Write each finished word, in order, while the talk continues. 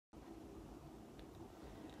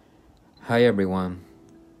Hi everyone.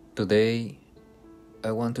 Today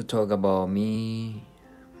I want to talk about me,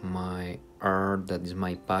 my art that is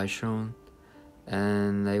my passion,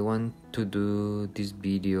 and I want to do this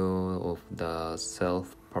video of the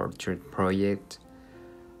self-portrait project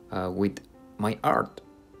with my art,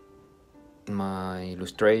 my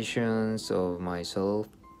illustrations of my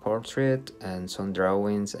self-portrait and some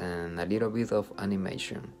drawings and a little bit of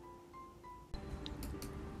animation.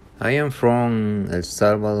 I am from El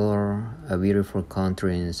Salvador, a beautiful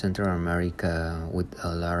country in Central America with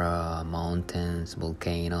a lot of mountains,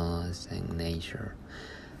 volcanoes, and nature.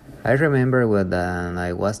 I remember when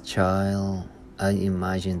I was child, I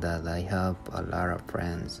imagined that I have a lot of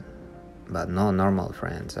friends, but not normal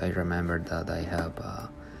friends. I remember that I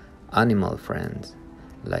have animal friends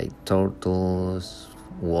like turtles,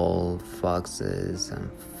 wolves, foxes,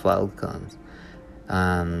 and falcons.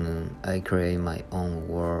 And I create my own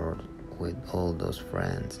world with all those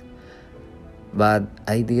friends. But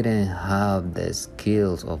I didn't have the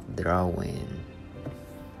skills of drawing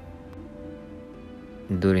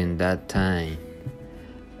during that time.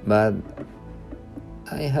 But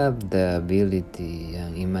I have the ability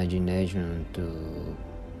and imagination to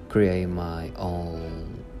create my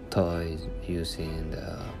own toys using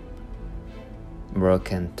the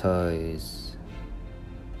broken toys.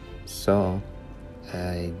 So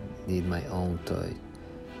I did my own toy.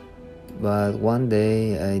 But one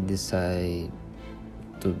day I decided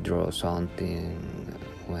to draw something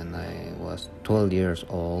when I was 12 years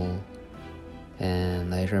old,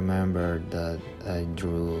 and I remember that I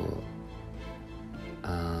drew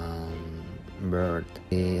a bird.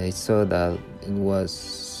 I saw that it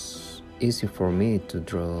was easy for me to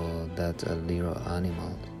draw that little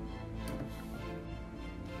animal.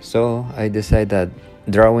 So I decided that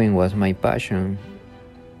drawing was my passion,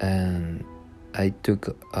 and I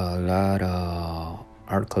took a lot of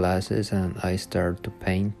art classes and I started to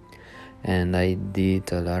paint, and I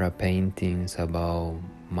did a lot of paintings about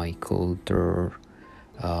my culture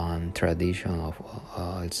and tradition of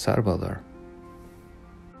El Salvador.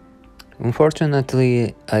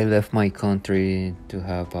 Unfortunately, I left my country to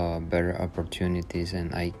have better opportunities,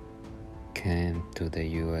 and I came to the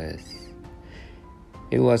US.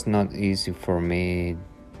 It was not easy for me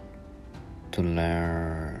to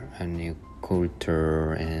learn a new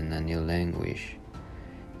culture and a new language.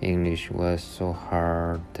 English was so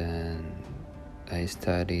hard, and I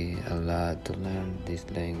studied a lot to learn this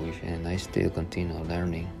language, and I still continue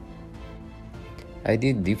learning. I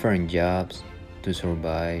did different jobs to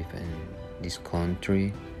survive in this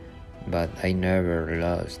country, but I never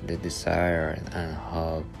lost the desire and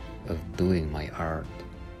hope of doing my art.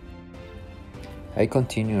 I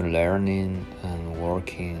continue learning and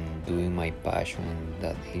working, doing my passion,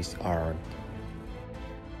 that is art.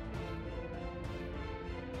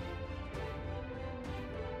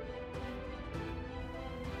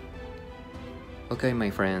 Okay, my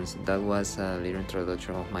friends, that was a little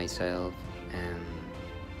introduction of myself and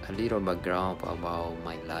a little background about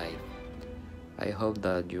my life. I hope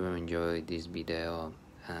that you enjoyed this video,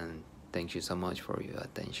 and thank you so much for your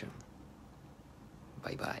attention.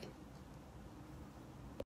 Bye bye.